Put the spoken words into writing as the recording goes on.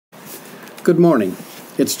Good morning.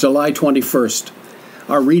 It's July 21st.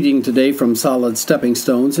 Our reading today from Solid Stepping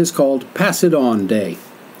Stones is called Pass It On Day.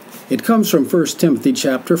 It comes from 1 Timothy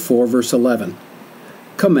chapter 4, verse 11.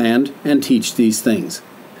 Command and teach these things.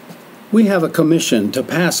 We have a commission to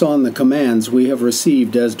pass on the commands we have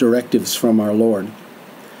received as directives from our Lord.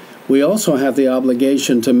 We also have the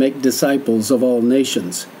obligation to make disciples of all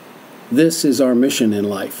nations. This is our mission in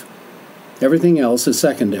life. Everything else is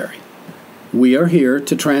secondary. We are here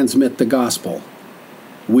to transmit the gospel.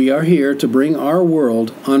 We are here to bring our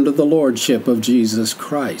world under the lordship of Jesus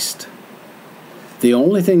Christ. The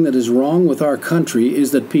only thing that is wrong with our country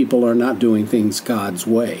is that people are not doing things God's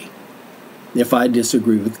way. If I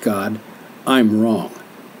disagree with God, I'm wrong.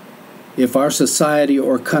 If our society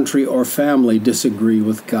or country or family disagree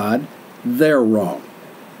with God, they're wrong.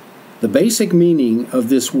 The basic meaning of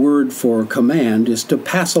this word for command is to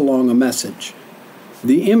pass along a message.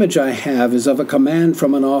 The image I have is of a command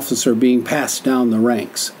from an officer being passed down the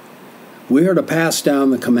ranks. We are to pass down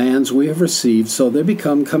the commands we have received so they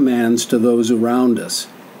become commands to those around us.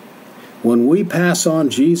 When we pass on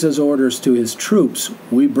Jesus' orders to his troops,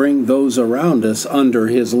 we bring those around us under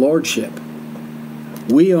his lordship.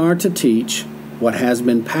 We are to teach what has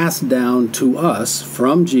been passed down to us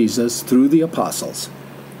from Jesus through the apostles.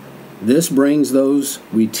 This brings those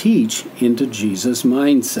we teach into Jesus'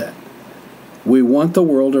 mindset. We want the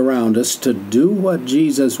world around us to do what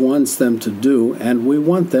Jesus wants them to do, and we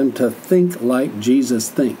want them to think like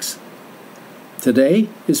Jesus thinks. Today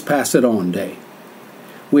is Pass It On Day.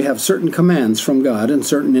 We have certain commands from God and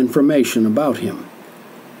certain information about him.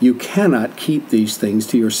 You cannot keep these things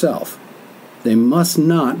to yourself. They must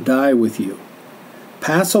not die with you.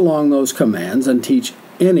 Pass along those commands and teach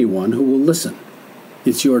anyone who will listen.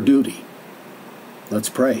 It's your duty. Let's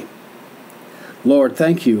pray. Lord,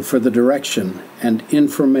 thank you for the direction and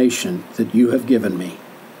information that you have given me.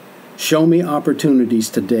 Show me opportunities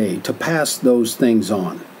today to pass those things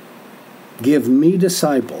on. Give me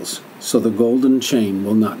disciples so the golden chain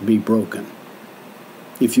will not be broken.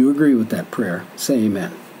 If you agree with that prayer, say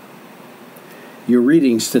amen. Your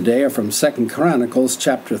readings today are from 2 Chronicles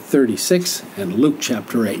chapter 36 and Luke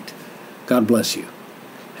chapter 8. God bless you,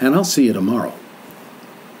 and I'll see you tomorrow.